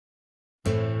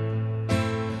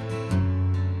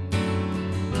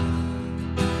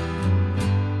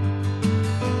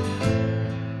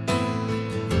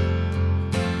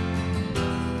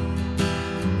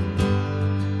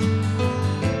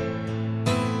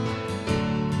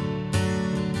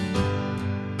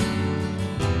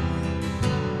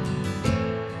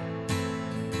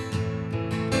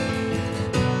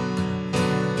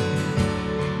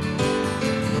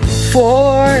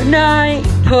Fortnite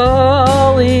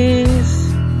police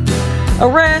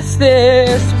arrest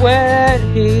this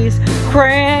when he's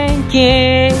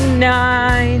cranking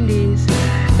 90s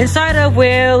inside of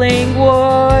Wailing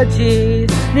Woods. He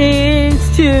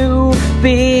needs to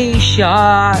be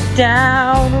shot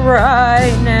down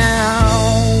right now.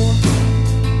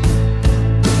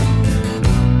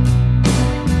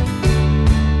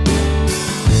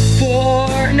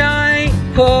 Fortnite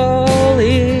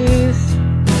police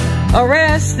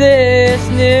arrest this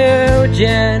new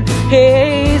gen.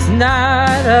 He's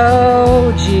not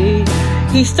OG.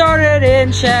 He started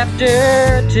in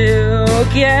chapter 2.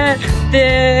 Get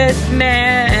this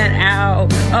man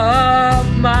out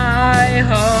of my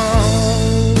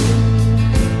home.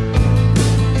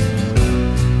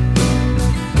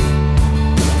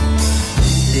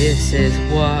 This is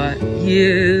what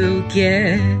you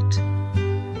get.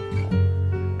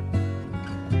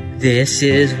 This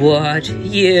is what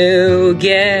you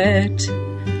get.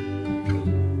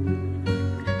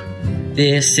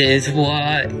 This is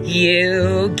what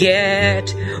you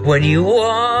get when you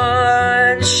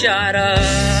one-shot us.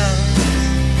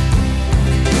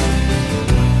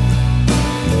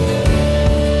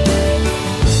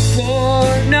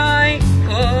 Fortnite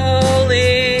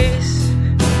police,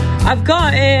 I've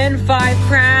gotten 5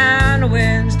 crown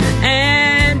wins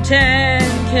and 10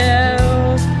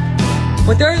 kills.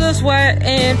 But there's a sweat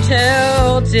and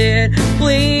tilted.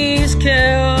 Please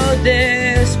kill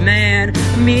this man,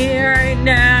 me right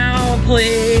now,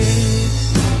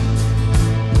 please.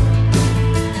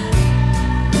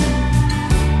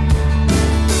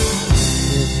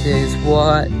 This is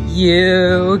what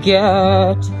you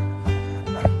get.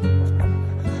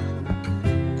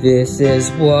 This is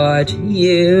what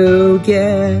you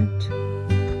get.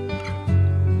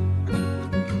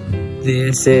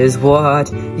 This is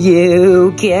what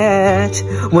you get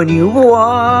when you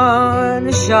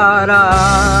one-shot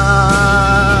us.